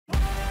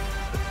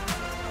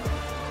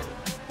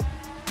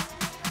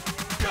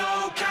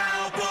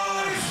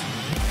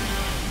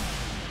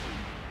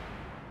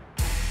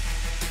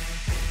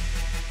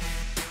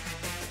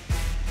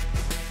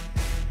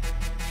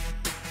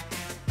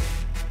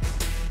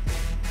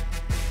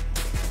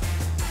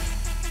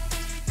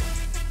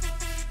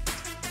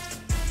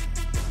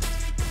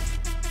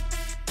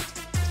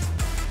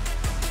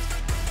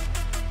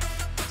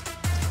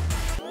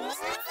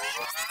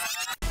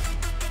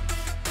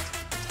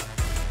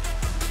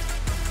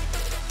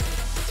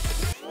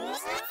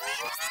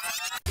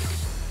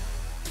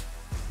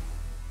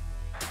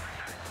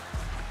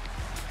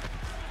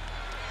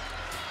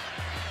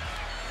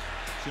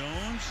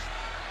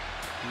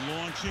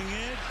Launching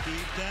it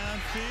deep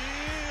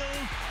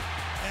downfield,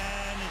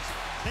 and it's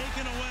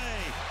taken away.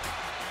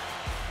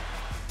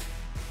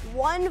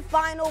 One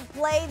final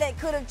play that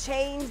could have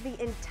changed the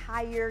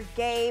entire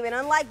game. And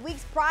unlike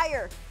weeks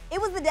prior,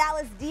 it was the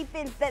Dallas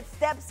defense that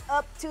steps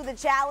up to the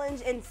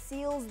challenge and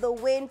seals the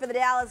win for the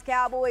Dallas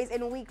Cowboys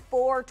in Week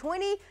 4,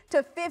 20-15,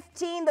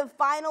 the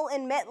final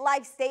in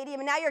MetLife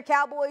Stadium. And now your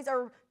Cowboys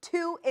are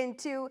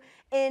 2-2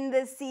 in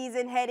the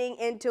season heading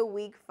into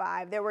Week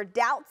 5. There were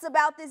doubts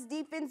about this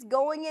defense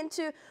going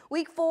into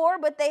Week 4,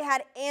 but they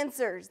had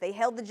answers. They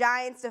held the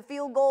Giants to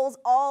field goals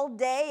all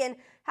day. And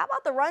how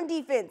about the run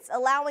defense,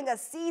 allowing a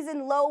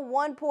season-low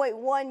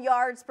 1.1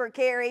 yards per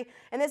carry?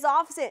 And this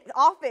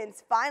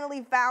offense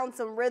finally found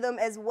some rhythm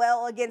as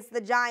well against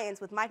the Giants,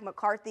 with Mike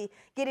McCarthy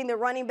getting the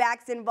running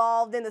backs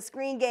involved in the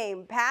screen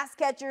game, pass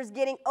catchers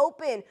getting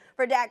open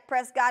for Dak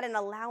Prescott and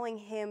allowing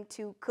him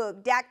to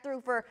cook. Dak threw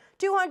for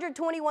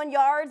 221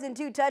 yards and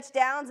 2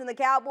 touchdowns, and the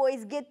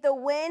Cowboys get the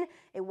win.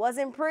 It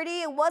wasn't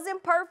pretty, it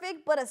wasn't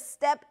perfect, but a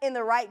step in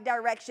the right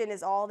direction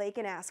is all they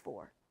can ask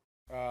for.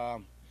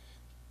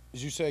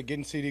 As you said,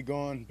 getting CD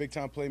going,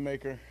 big-time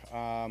playmaker,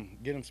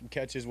 getting him some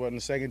catches. In the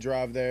second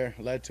drive there,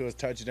 led to a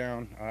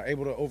touchdown.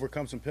 Able to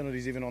overcome some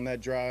penalties even on that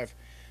drive.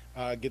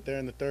 Get there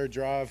in the third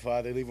drive,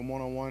 they leave him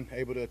one-on-one,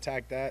 able to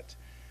attack that.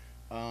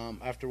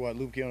 After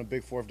Luke on a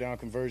big fourth down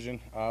conversion,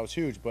 it was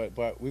huge.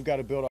 But we've got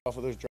to build off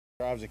of those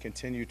drives and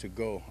continue to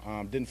go.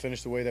 Didn't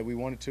finish the way that we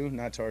wanted to,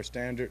 not to our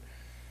standard.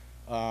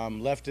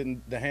 Left it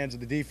in the hands of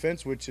the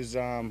defense, which is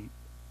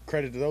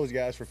credit to those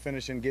guys for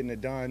finishing, getting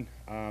it done,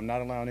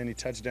 not allowing any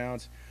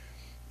touchdowns.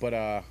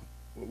 But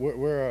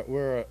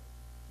we're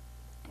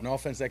an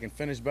offense that can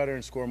finish better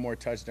and score more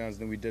touchdowns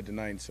than we did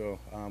tonight. So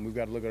we've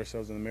got to look at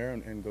ourselves in the mirror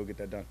and go get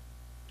that done.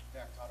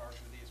 Dak, Todd Archer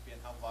with ESPN,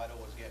 how vital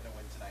was getting a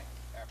win tonight?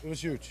 It was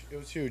huge. It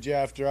was huge. Yeah,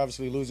 after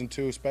obviously losing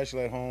 2,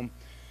 especially at home.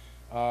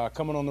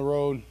 Coming on the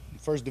road,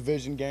 first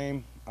division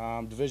game.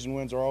 Division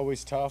wins are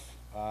always tough.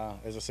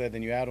 As I said,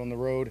 then you add on the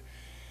road.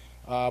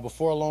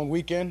 Before a long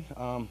weekend,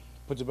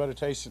 puts a better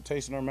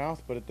taste in our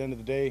mouth. But at the end of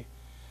the day,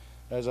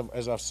 as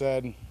I've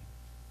said,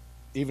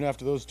 even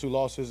after those 2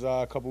 losses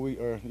a couple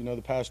weeks, or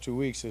the past 2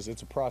 weeks,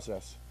 it's a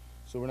process.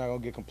 So we're not going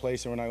to get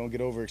complacent. We're not going to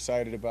get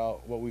overexcited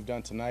about what we've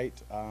done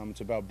tonight.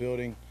 It's about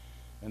building,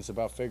 and it's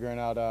about figuring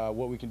out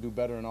what we can do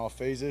better in all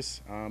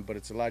phases. But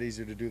it's a lot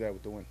easier to do that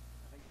with the win.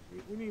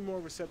 We need more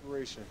of a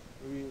separation.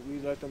 We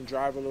let them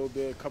drive a little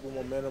bit, a couple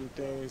momentum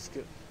things,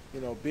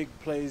 big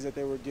plays that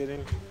they were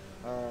getting.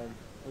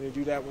 When you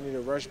do that, we need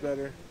to rush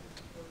better.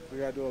 We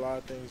got to do a lot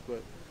of things,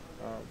 but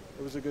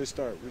it was a good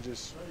start. We're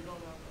just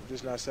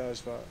not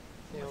satisfied.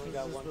 Yeah, we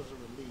got one. This was a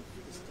relief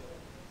just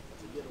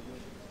to get a win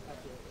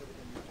after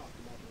everything we talked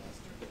about the last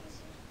 2 days.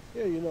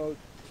 Yeah,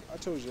 I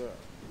told you,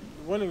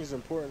 winning is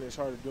important. It's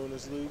hard to do in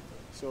this league.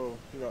 So,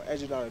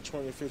 edging out a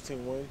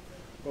 20-15 win,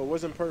 but it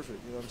wasn't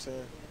perfect. You know what I'm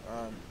saying?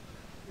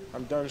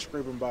 I'm done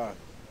scraping by.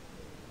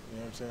 You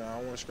know what I'm saying? I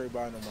don't want to scrape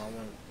by no more. I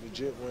want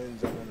legit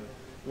wins. I want to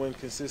win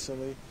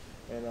consistently.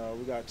 And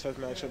we got a tough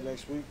matchup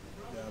next week.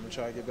 Yeah, I'm going to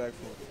try to get back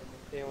for it.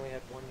 They only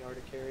had 1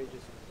 yard to carry.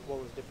 Just what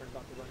was different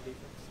about the run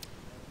defense?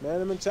 Man,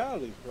 the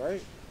mentality,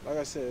 right? Like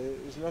I said,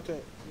 it's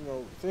nothing,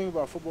 the thing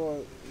about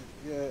football,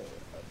 yeah,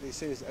 they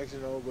say it's X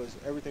and O, but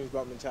everything's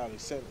about mentality.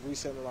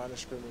 Resetting the line of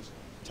scrimmage,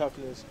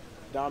 toughness,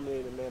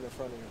 dominating the man in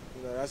front of you.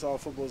 That's all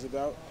football's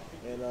about,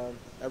 and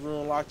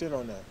everyone locked in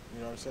on that. You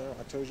know what I'm saying?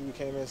 I told you we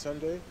came in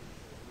Sunday,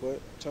 but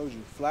I told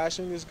you,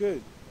 flashing is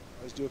good.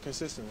 Let's do it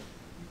consistently.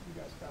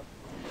 You guys stopped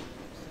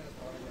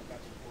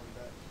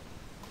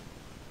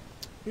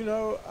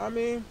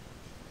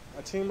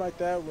a team like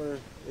that where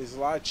there's a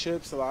lot of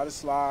chips, a lot of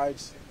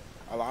slides,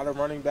 a lot of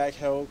running back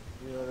help.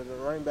 The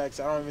running backs,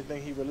 I don't even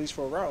think he released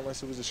for a route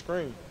unless it was a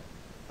screen.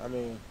 What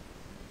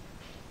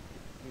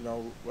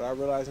I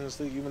realize in this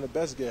league, even the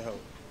best get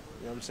help.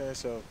 You know what I'm saying?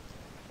 So,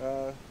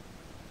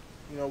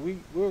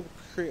 we'll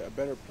create a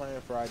better plan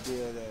for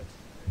idea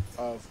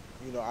of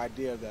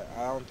that.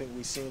 I don't think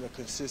we've seen a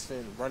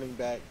consistent running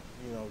back,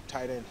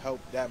 tight end help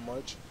that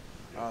much.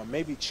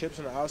 Maybe chips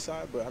on the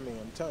outside, but I'm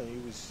telling you,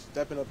 he was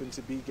stepping up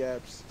into B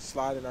gaps,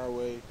 sliding our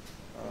way.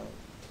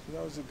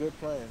 It was a good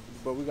plan,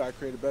 but we got to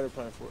create a better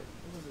plan for it.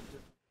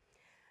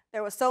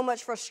 There was so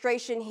much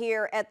frustration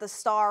here at the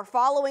Star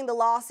following the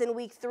loss in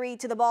Week 3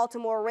 to the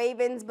Baltimore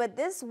Ravens, but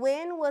this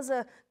win was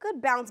a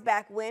good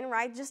bounce-back win,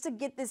 right? Just to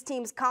get this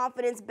team's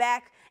confidence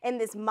back and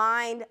this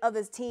mind of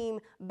his team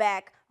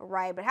back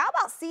right. But how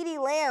about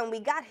CeeDee Lamb? We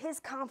got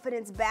his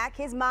confidence back,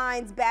 his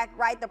mind's back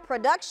right. The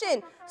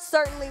production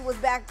certainly was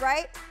back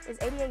right. Is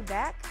 88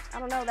 back? I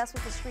don't know. That's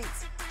what the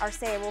streets are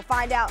saying. We'll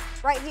find out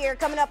right here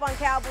coming up on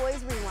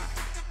Cowboys Rewind.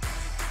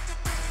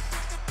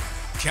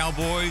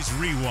 Cowboys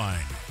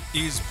Rewind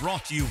is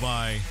brought to you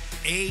by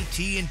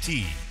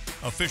AT&T,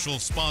 official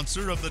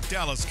sponsor of the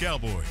Dallas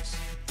Cowboys,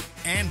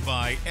 and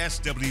by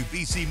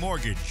SWBC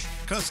Mortgage,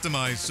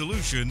 customized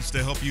solutions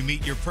to help you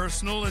meet your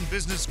personal and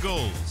business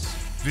goals.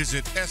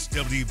 Visit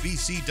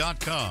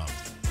swbc.com.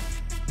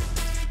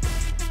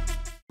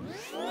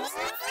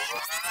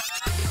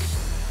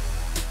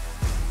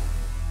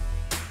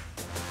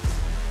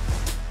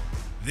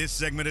 This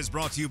segment is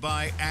brought to you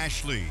by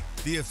Ashley,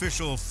 the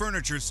official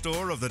furniture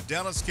store of the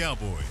Dallas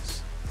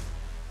Cowboys.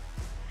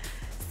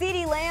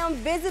 CeeDee Lamb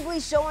visibly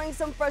showing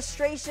some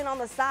frustration on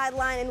the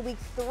sideline in week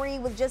 3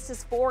 with just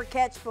his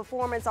 4-catch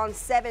performance on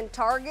 7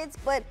 targets,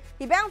 but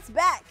he bounced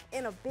back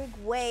in a big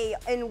way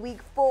in week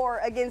 4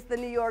 against the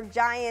New York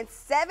Giants.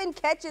 7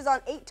 catches on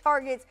 8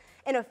 targets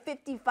and a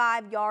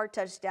 55-yard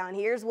touchdown.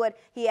 Here's what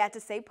he had to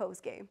say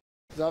post-game.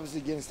 Obviously,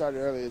 getting started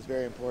early is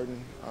very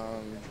important.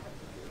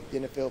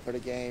 Getting a feel for the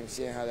game,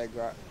 seeing how they're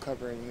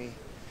covering me,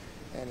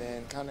 and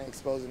then kind of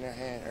exposing their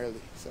hand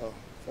early. So,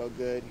 felt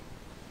good.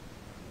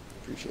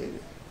 Appreciate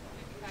it.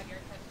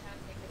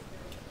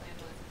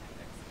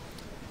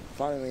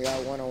 Finally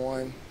got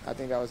one-on-one. I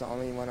think that was the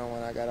only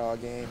one-on-one I got all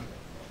game,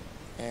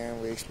 and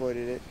we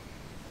exploited it.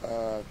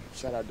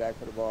 Shout out Dak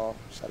for the ball.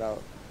 Shout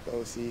out the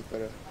OC for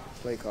the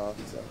play call.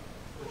 So.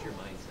 What's your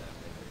mindset?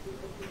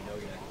 You know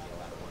you're not going to get a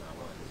lot of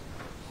one-on-ones.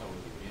 So when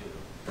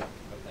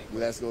you do,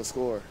 let's go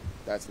score.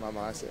 That's my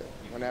mindset.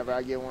 Whenever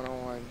I get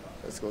one-on-one,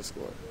 let's go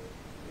score.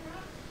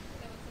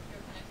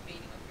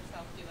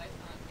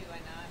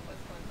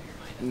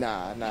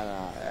 Nah.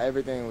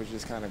 Everything was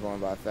just kind of going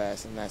by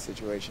fast in that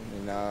situation.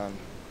 And,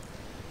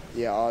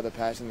 yeah, all the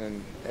passion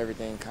and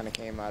everything kind of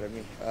came out of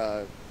me.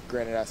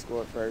 Granted, I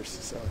scored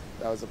first, so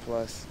that was a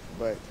plus.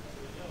 But,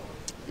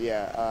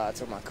 yeah, I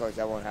told my coach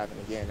that won't happen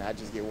again. I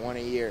just get one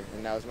a year,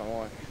 and that was my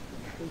one.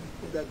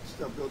 That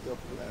stuff built up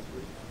from last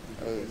week.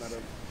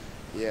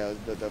 Yeah, it was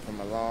built up from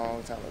a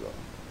long time ago.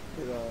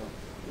 But, you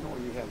know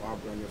when you have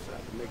Aubrey on your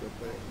side to make a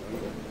play,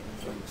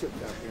 some chips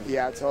out there.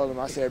 Yeah, I told him.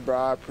 I said, bro,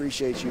 I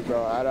appreciate you,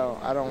 bro.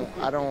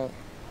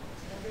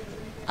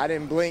 I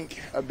didn't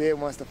blink a bit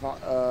once the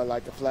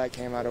flag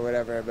came out or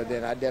whatever. But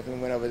then I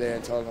definitely went over there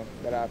and told him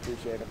that I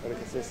appreciate him for the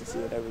consistency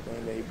and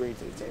everything that he brings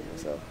to the table.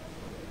 So.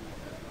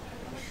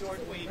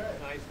 Short week,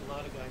 guys. A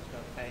lot of guys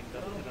got banged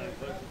up tonight.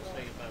 What does it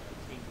say about the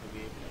team to be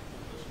able to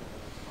pull this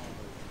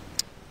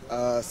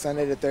one?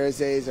 Sunday to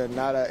Thursdays are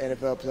not an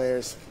NFL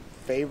player's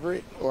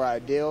favorite or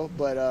ideal,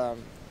 but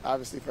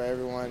obviously for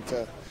everyone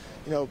to,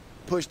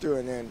 push through,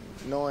 and then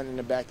knowing in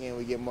the back end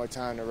we get more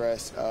time to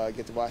rest,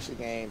 get to watch the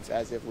games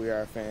as if we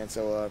are a fan.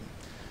 So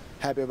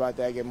happy about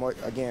that. Get more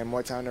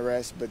time to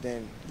rest, but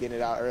then getting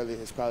it out early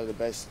is probably the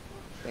best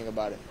thing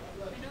about it.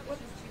 I know this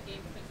is 2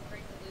 games, but it's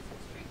great to lose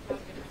this streak. How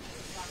good is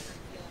the soccer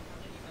feel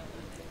and how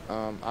many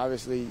about losing?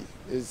 Obviously,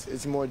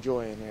 it's more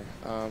joy in here.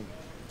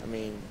 I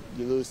mean,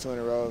 you lose 2 in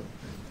a row,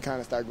 kind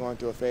of start going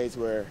through a phase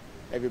where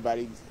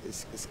everybody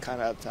is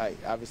kind of uptight.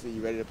 Obviously,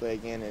 you're ready to play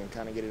again and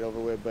kind of get it over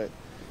with, but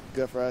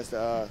good for us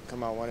to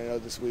come out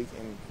 1-0 this week,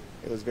 and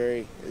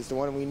it's the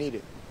one we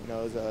needed. It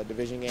was a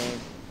division game,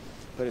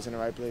 put us in the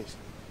right place.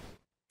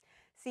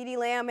 CeeDee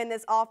Lamb and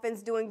this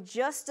offense doing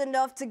just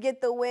enough to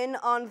get the win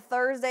on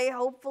Thursday,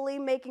 hopefully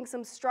making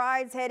some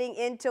strides heading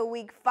into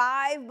week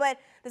 5. But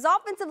this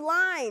offensive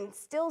line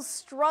still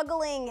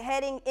struggling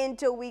heading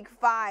into week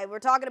 5. We're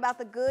talking about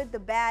the good, the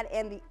bad,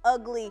 and the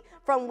ugly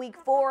from week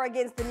 4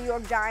 against the New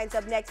York Giants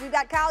up next. We've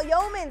got Kyle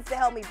Yeomans to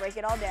help me break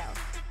it all down.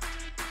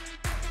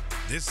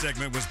 This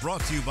segment was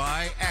brought to you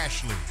by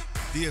Ashley,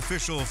 the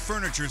official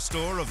furniture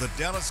store of the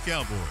Dallas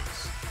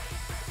Cowboys.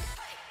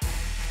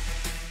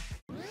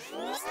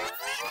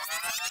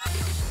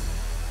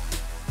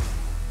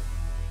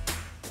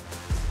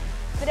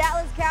 The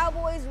Dallas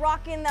Cowboys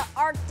rocking the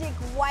Arctic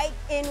white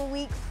in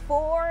week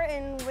 4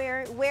 and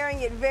wearing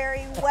it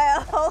very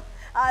well.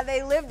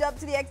 They lived up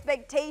to the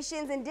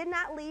expectations and did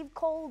not leave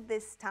cold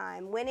this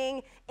time,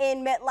 winning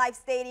in MetLife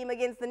Stadium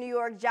against the New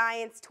York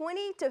Giants,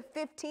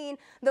 20-15,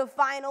 the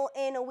final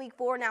in week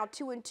 4, now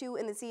 2-2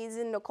 in the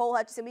season. Nicole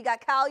Hutchison, we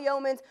got Kyle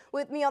Yeomans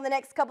with me on the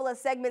next couple of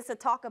segments to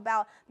talk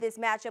about this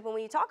matchup. And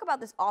when you talk about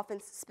this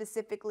offense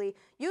specifically,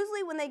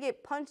 usually when they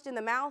get punched in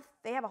the mouth,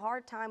 they have a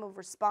hard time of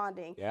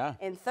responding. Yeah.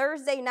 And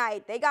Thursday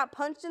night, they got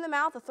punched in the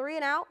mouth, a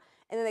 3-and-out,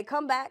 and then they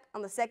come back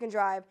on the second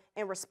drive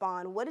and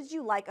respond. What did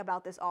you like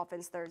about this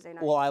offense Thursday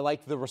night? Well, I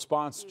liked the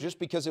response just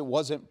because it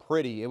wasn't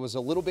pretty. It was a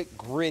little bit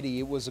gritty.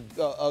 It was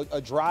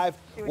a drive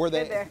where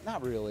they –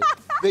 not really.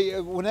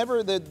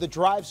 Whenever the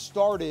drive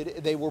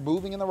started, they were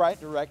moving in the right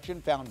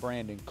direction, found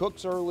Brandon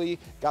Cooks early,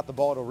 got the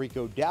ball to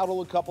Rico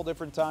Dowdle a couple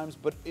different times.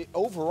 But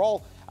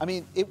overall, I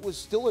mean, it was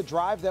still a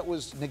drive that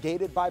was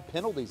negated by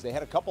penalties. They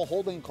had a couple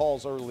holding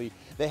calls early.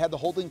 They had the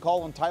holding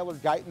call on Tyler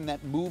Guyton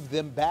that moved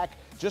them back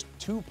just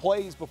 2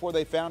 plays before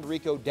they found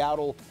Rico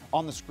Dowdle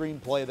on the screen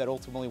play that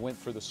ultimately went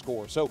for the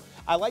score. So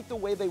I like the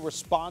way they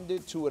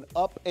responded to an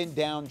up and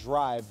down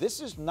drive.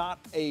 This is not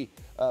a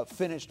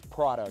finished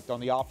product on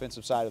the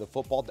offensive side of the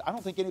football. I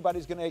don't think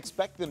anybody's going to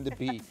expect them to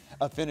be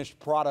a finished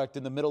product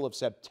in the middle of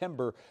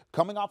September.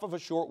 Coming off of a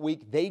short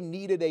week, they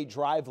needed a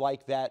drive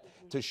like that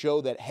to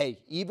show that, hey,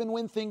 even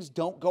when things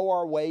don't go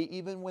our way,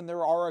 even when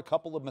there are a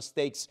couple of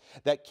mistakes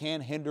that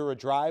can hinder a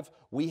drive,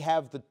 we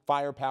have the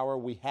firepower,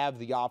 we have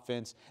the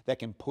offense that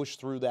can push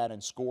through that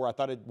and score. I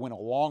thought it went a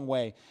long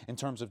way in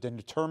terms of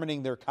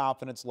determining their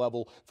confidence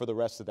level for the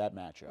rest of that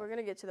matchup. We're going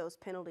to get to those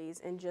penalties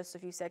in just a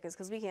few seconds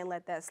because we can't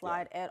let that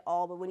slide at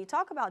all. But when you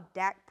talk about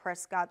Dak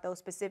Prescott, though,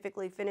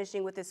 specifically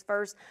finishing with his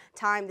first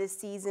time this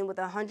season with with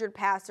a 100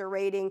 passer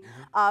rating.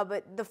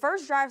 But the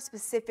first drive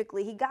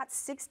specifically, he got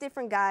 6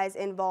 different guys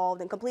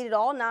involved and completed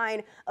all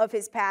 9 of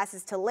his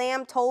passes to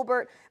Lamb,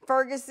 Tolbert,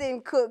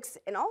 Ferguson, Cooks,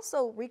 and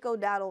also Rico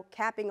Dowdle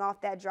capping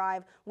off that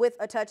drive with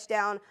a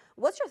touchdown.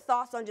 What's your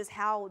thoughts on just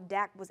how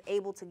Dak was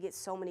able to get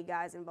so many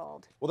guys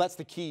involved? Well, that's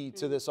the key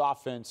to this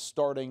offense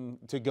starting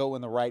to go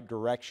in the right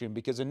direction,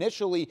 because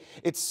initially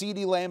it's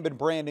CeeDee Lamb and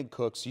Brandon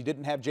Cooks. You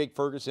didn't have Jake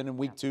Ferguson in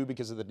week 2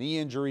 because of the knee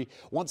injury.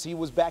 Once he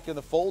was back in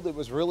the fold, it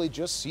was really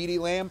just CeeDee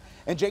Lamb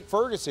and Jake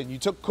Ferguson. You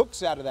took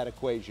Cooks out of that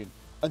equation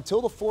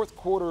until the fourth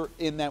quarter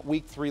in that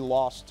week 3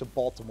 loss to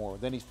Baltimore.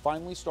 Then he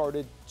finally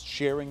started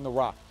sharing the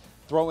rock,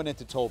 throwing it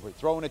to Tolbert,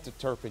 throwing it to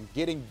Turpin,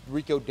 getting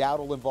Rico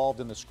Dowdle involved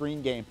in the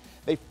screen game.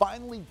 They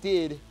finally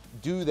did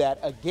do that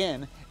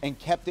again and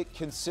kept it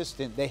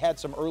consistent. They had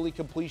some early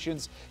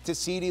completions to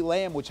CeeDee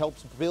Lamb, which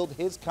helps build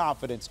his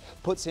confidence,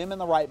 puts him in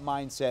the right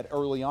mindset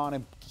early on,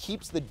 and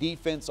keeps the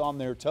defense on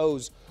their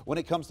toes when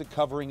it comes to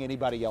covering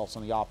anybody else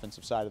on the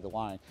offensive side of the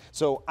line.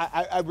 So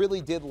I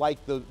really did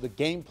like the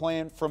game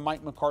plan from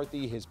Mike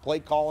McCarthy. His play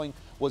calling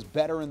was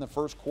better in the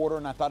first quarter,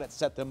 and I thought it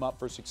set them up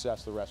for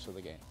success the rest of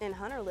the game. And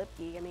Hunter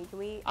Lipke, I mean, can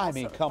we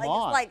come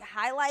on. Just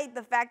highlight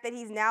the fact that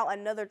he's now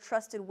another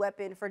trusted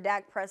weapon for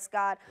Dak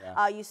Prescott.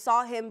 Yeah. You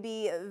saw him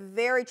be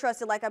very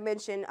trusted, like I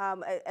mentioned,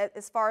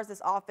 as far as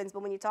this offense.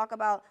 But when you talk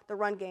about the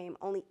run game,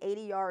 only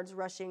 80 yards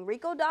rushing.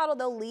 Rico Dowdle,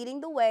 though,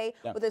 leading the way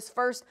with his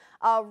first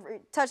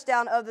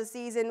touchdown of the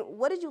season.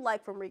 What did you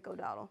like from Rico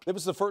Dowdle? It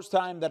was the first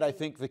time that I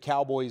think the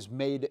Cowboys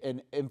made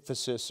an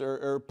emphasis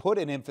or put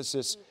an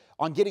emphasis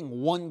on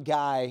getting one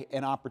guy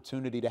an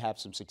opportunity to have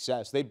some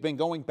success. They've been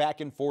going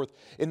back and forth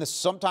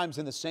sometimes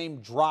in the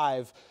same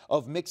drive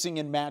of mixing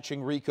and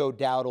matching Rico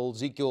Dowdle,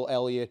 Ezekiel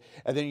Elliott,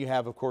 and then you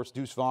have, of course,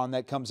 Deuce Vaughn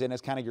that comes in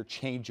as kind of your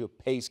change of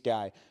pace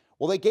guy.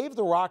 Well, they gave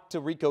the rock to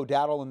Rico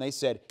Dowdle and they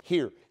said,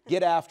 here,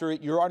 get after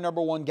it. You're our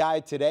number 1 guy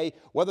today.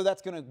 Whether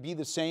that's going to be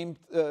the same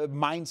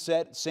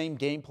mindset, same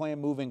game plan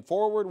moving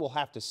forward, we'll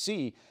have to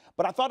see.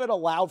 But I thought it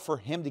allowed for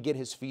him to get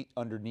his feet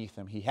underneath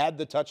him. He had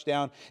the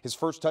touchdown, his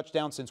first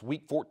touchdown since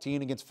week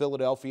 14 against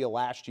Philadelphia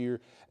last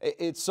year.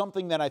 It's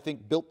something that I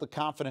think built the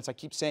confidence. I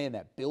keep saying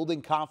that,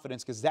 building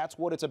confidence, because that's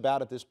what it's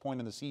about at this point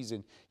in the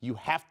season. You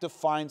have to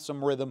find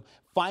some rhythm,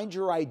 find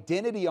your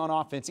identity on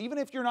offense. Even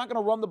if you're not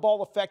going to run the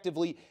ball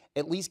effectively,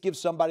 at least give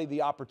somebody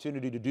the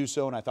opportunity to do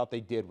so, and I thought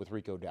they did with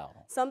Rico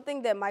Dowdle.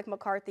 Something that Mike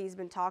McCarthy's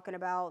been talking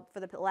about for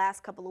the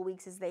last couple of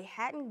weeks is they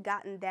hadn't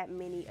gotten that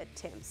many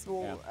attempts.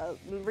 Well,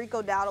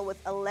 Rico Dowdle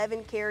with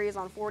 11 carries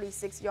on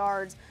 46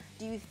 yards.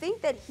 Do you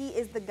think that he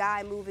is the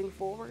guy moving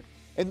forward?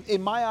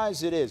 In my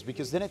eyes, it is,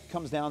 because then it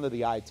comes down to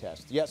the eye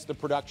test. Yes, the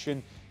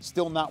production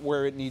still not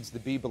where it needs to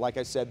be, but like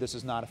I said, this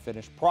is not a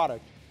finished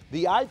product.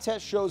 The eye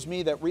test shows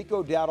me that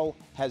Rico Dowdle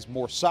has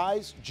more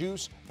size,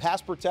 juice,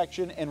 pass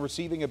protection, and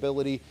receiving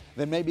ability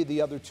than maybe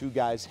the other 2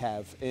 guys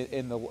have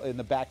in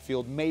the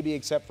backfield, maybe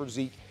except for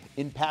Zeke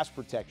in pass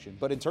protection.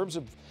 But in terms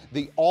of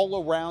the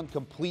all-around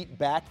complete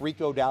back,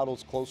 Rico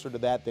Dowdle's closer to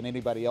that than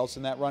anybody else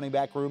in that running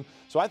back room.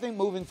 So I think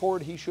moving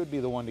forward, he should be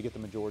the one to get the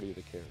majority of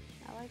the carries.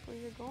 I like where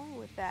you're going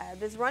with that.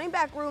 This running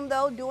back room,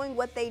 though, doing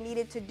what they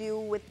needed to do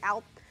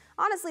without,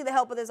 honestly, the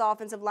help of this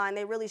offensive line.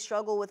 They really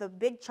struggle with a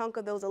big chunk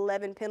of those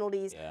 11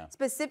 penalties,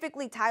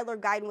 specifically Tyler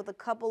Guyton with a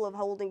couple of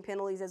holding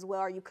penalties as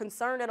well. Are you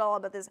concerned at all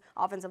about this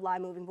offensive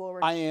line moving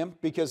forward? I am,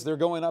 because they're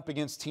going up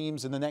against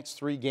teams in the next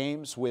 3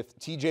 games with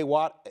TJ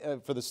Watt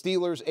for the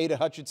Steelers, Ada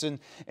Hutchinson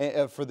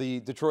for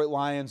the Detroit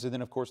Lions, and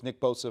then, of course, Nick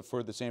Bosa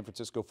for the San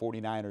Francisco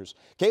 49ers.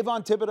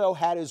 Kayvon Thibodeau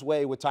had his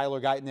way with Tyler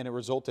Guyton, and it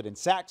resulted in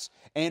sacks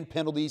and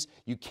penalties.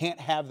 You can't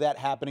have that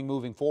happening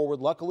moving forward.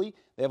 Luckily,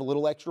 they have a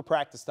little extra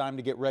practice time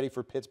to get ready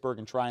for Pittsburgh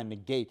and try and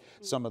negate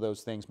some of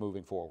those things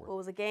moving forward. Well, it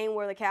was a game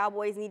where the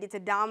Cowboys needed to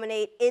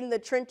dominate in the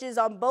trenches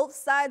on both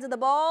sides of the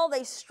ball.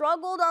 They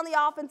struggled on the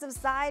offensive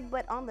side,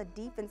 but on the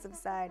defensive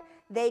side,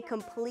 they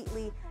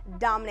completely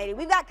dominated.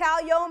 We've got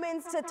Kyle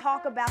Yeomans to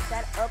talk about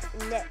that up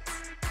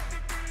next.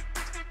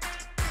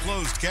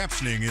 Closed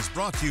captioning is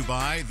brought to you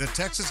by the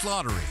Texas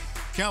Lottery.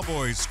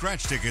 Cowboys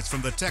scratch tickets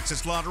from the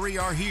Texas Lottery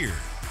are here.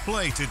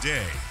 Play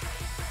today.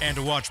 And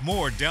to watch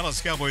more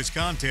Dallas Cowboys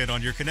content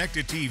on your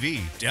connected TV,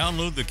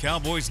 download the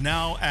Cowboys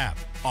Now app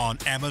on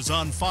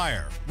Amazon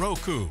Fire,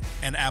 Roku,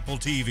 and Apple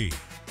TV.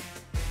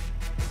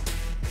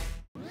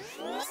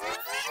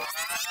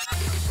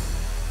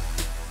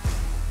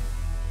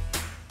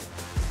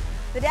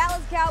 The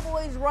Dallas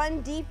Cowboys'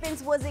 run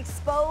defense was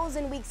exposed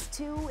in weeks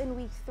 2 and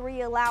week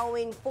 3,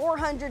 allowing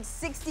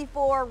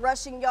 464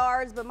 rushing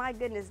yards. But my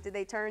goodness, did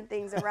they turn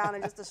things around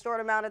in just a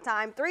short amount of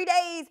time. 3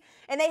 days,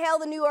 and they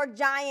held the New York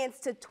Giants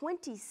to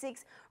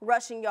 26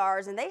 rushing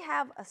yards. And they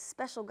have a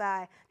special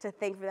guy to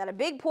thank for that. A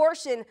big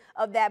portion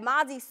of that,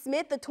 Mozzie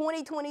Smith, the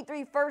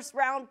 2023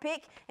 first-round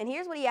pick. And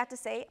here's what he had to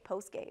say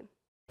post-game.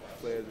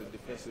 Play as a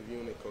defensive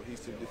unit,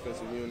 cohesive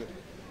defensive unit.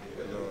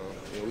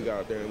 And we got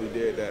out there and we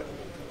did that.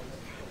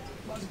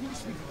 Can you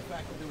speak to the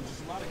fact that there was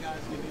just a lot of guys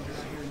getting injured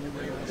out here and you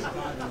were able to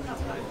survive and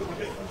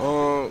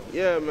win tonight?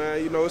 Yeah,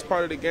 man. You know, it's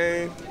part of the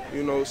game.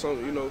 You know,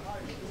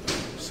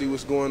 see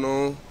what's going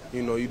on.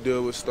 You know, you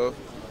deal with stuff.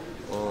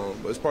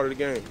 But it's part of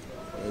the game.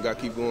 We got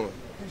to keep going.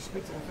 Can you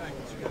speak to the fact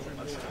that you guys were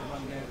able to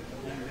run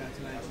down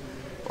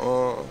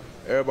tonight?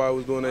 Everybody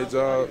was doing their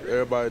job.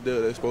 Everybody did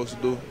what they're supposed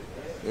to do,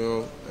 you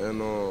know,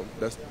 and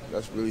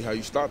that's really how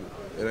you stop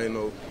it. It ain't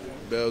no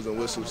bells and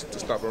whistles to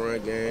stop a run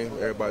game.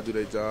 Everybody do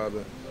their job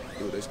and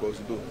do what they're supposed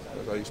to do.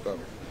 That's how you stop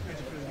it.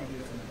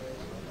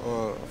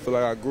 I feel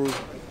like I grew.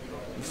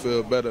 I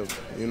feel better,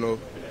 you know.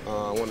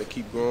 I want to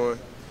keep growing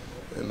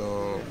and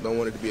don't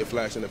want it to be a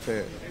flash in the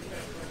pan.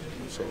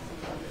 So.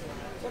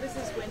 What does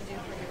this win do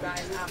for you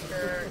guys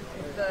after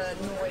the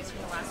noise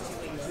from the last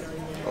 2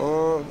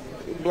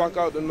 weeks? Block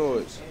out the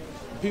noise.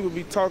 People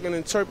be talking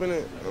and chirping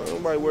it.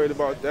 Nobody worried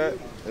about that.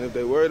 And if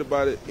they worried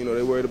about it, you know,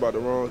 they worried about the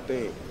wrong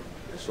thing.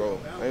 So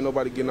ain't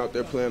nobody getting out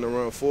there playing the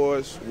run for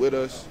us, with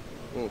us.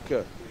 We don't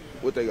care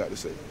what they got to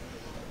say.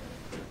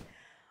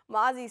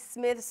 Mazi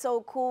Smith,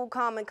 so cool,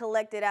 calm, and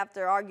collected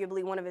after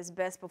arguably one of his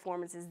best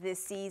performances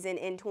this season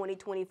in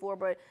 2024.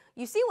 But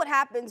you see what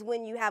happens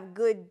when you have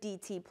good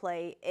DT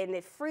play, and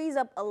it frees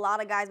up a lot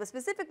of guys. But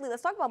specifically,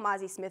 let's talk about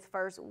Mazi Smith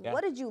first. Yeah.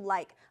 What did you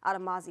like out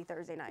of Mazi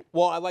Thursday night?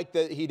 Well, I like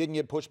that he didn't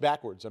get pushed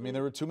backwards. I mean,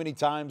 there were too many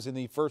times in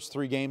the first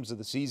 3 games of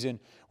the season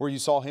where you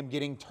saw him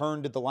getting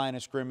turned at the line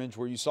of scrimmage,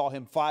 where you saw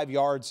him 5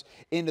 yards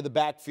into the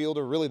backfield,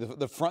 or really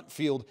the front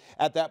field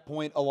at that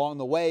point along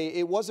the way.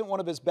 It wasn't one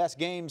of his best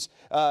games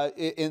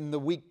in the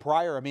week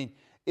prior. I mean,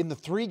 in the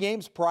 3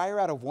 games prior,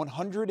 out of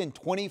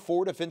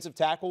 124 defensive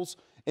tackles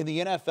in the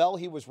NFL,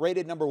 he was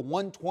rated number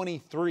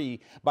 123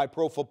 by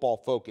Pro Football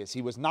Focus.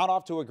 He was not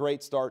off to a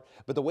great start,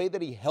 but the way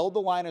that he held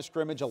the line of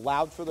scrimmage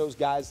allowed for those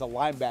guys, the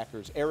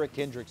linebackers, Eric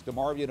Kendricks,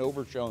 DeMarvion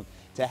Overshown,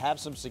 to have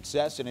some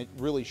success, and it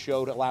really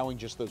showed, allowing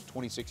just those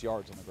 26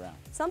 yards on the ground.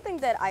 Something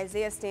that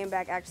Isaiah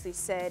Stanback actually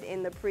said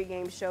in the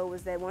pregame show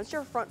was that once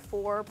your front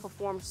 4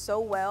 performs so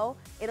well,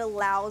 it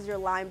allows your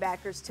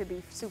linebackers to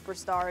be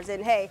superstars.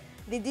 And hey,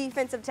 the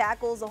defensive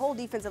tackles, the whole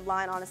defensive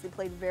line honestly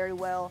played very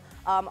well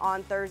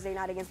on Thursday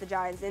night against the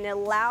Giants, and it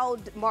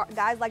allowed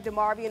guys like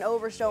DeMarvion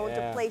Overshown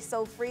to play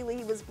so freely.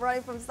 He was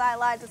running from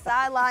sideline to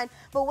sideline.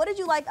 But what did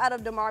you like out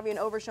of DeMarvion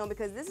Overshown?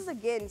 Because this is,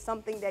 again,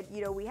 something that,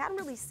 you know, we hadn't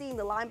really seen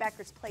the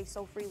linebackers play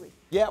so freely.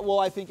 Yeah, well,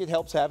 I think it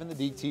helps having the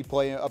DT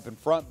play up in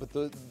front. But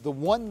the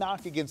one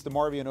knock against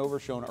DeMarvion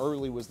Overshown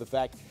early was the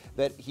fact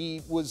that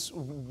he was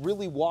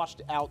really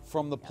washed out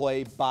from the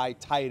play by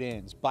tight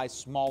ends, by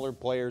smaller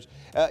players.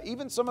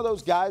 Even some of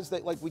those guys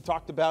that, like we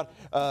talked about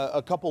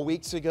a couple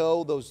weeks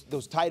ago,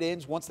 those tight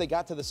ends, once they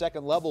got to the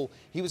second level,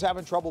 he was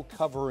having trouble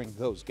covering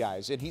those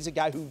guys. And he's a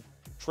guy who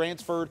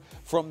transferred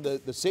from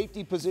the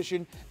safety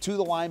position to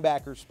the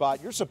linebacker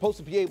spot. You're supposed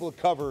to be able to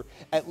cover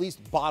at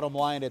least bottom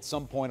line at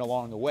some point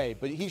along the way.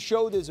 But he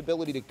showed his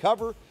ability to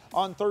cover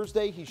on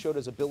Thursday. He showed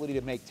his ability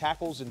to make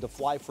tackles and to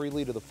fly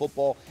freely to the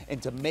football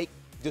and to make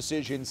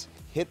decisions,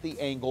 hit the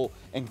angle,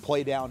 and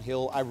play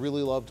downhill. I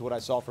really loved what I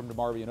saw from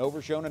DeMarvion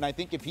Overshown, and I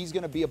think if he's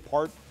going to be a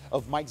part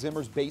of Mike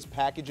Zimmer's base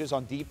packages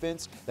on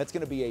defense, that's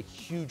going to be a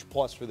huge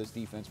plus for this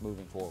defense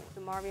moving forward.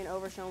 DeMarvion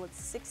Overshown with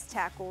 6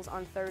 tackles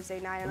on Thursday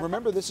night. And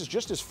remember, this is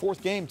just his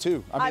 4th game,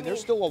 too. I mean, there's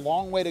still a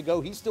long way to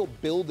go. He's still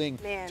building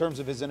in terms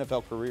of his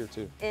NFL career,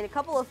 too. And a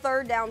couple of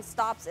third down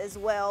stops as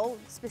well,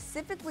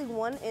 specifically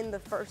one in the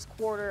first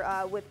quarter,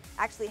 with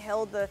actually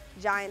held the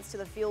Giants to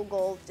the field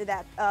goal to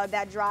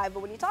that drive.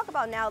 But when you talk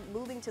about now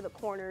moving to the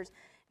corners,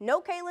 no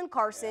Kalen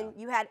Carson.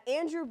 You had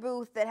Andrew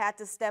Booth that had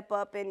to step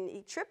up, and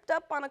he tripped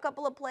up on a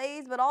couple of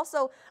plays, but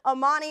also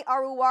Amani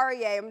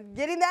Aruwariye. I'm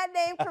getting that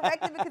name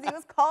corrected because he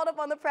was called up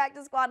on the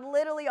practice squad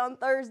literally on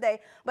Thursday.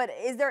 But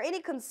is there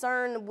any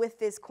concern with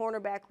this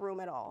cornerback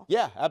room at all?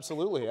 Yeah,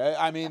 absolutely.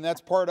 I mean,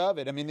 that's part of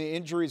it. I mean, the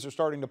injuries are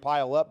starting to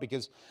pile up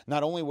because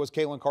not only was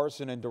Kalen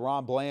Carson and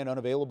Deron Bland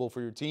unavailable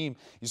for your team,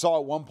 you saw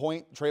at one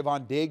point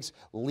Trayvon Diggs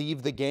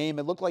leave the game.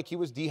 It looked like he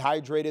was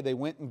dehydrated. They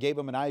went and gave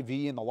him an IV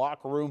in the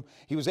locker room.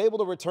 He was able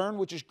to return,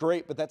 which is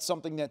great, but that's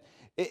something that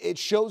it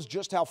shows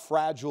just how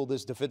fragile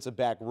this defensive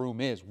back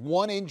room is.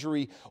 One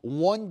injury,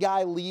 one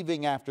guy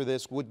leaving after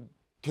this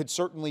could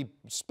certainly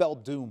spell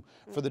doom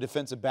for the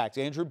defensive backs.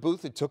 Andrew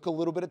Booth, it took a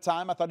little bit of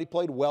time. I thought he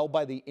played well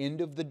by the end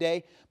of the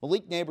day.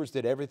 Malik Neighbors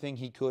did everything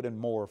he could and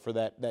more for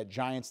that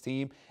Giants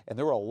team, and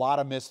there were a lot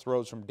of missed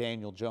throws from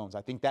Daniel Jones.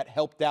 I think that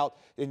helped out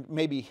and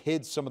maybe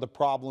hid some of the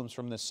problems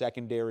from the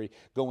secondary.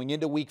 Going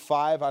into Week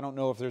 5, I don't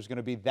know if there's going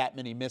to be that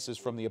many misses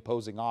from the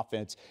opposing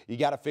offense. You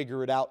got to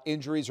figure it out.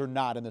 Injuries or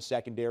not in the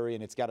secondary,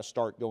 and it's got to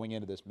start going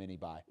into this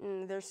mini-bye.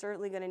 They're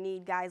certainly going to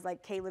need guys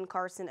like Kalen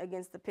Carson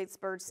against the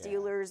Pittsburgh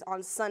Steelers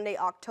on Sunday,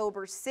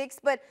 October 6th.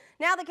 But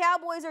now the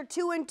Cowboys are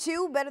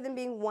 2-2, better than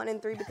being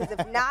 1-3, because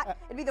if not,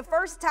 it'd be the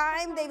first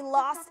time they've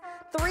lost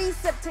 3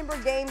 September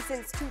games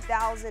since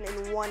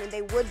 2001, and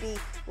they would be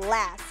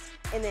last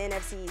in the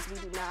NFC East. We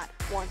do not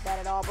want that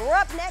at all. But we're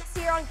up next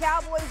here on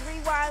Cowboys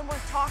Rewind. We're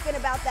talking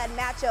about that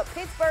matchup,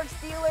 Pittsburgh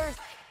Steelers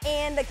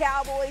and the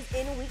Cowboys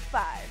in Week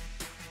 5.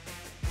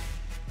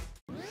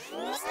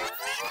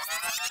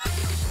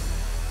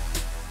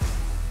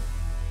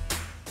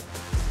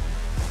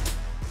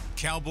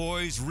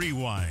 Cowboys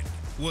Rewind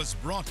was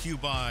brought to you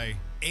by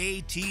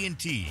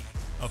AT&T,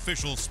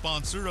 official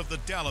sponsor of the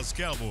Dallas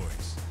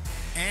Cowboys.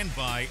 And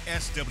by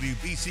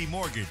SWBC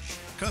Mortgage,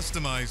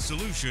 customized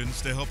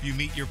solutions to help you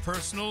meet your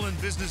personal and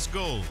business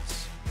goals.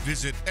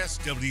 Visit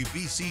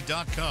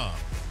SWBC.com.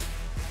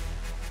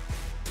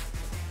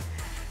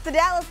 The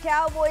Dallas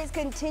Cowboys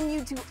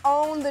continue to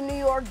own the New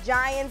York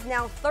Giants,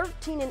 now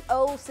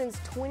 13-0 since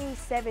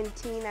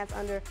 2017. That's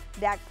under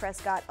Dak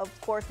Prescott,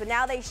 of course. But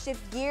now they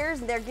shift gears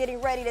and they're getting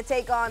ready to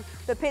take on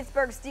the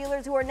Pittsburgh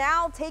Steelers, who are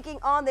now taking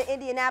on the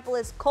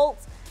Indianapolis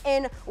Colts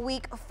in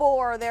Week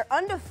 4. They're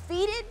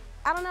undefeated.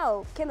 I don't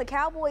know, can the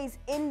Cowboys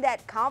end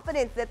that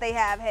confidence that they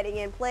have heading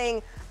in,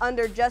 playing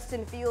under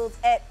Justin Fields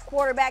at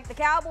quarterback? The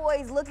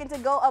Cowboys looking to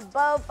go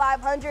above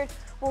 500.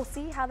 We'll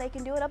see how they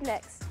can do it up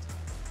next.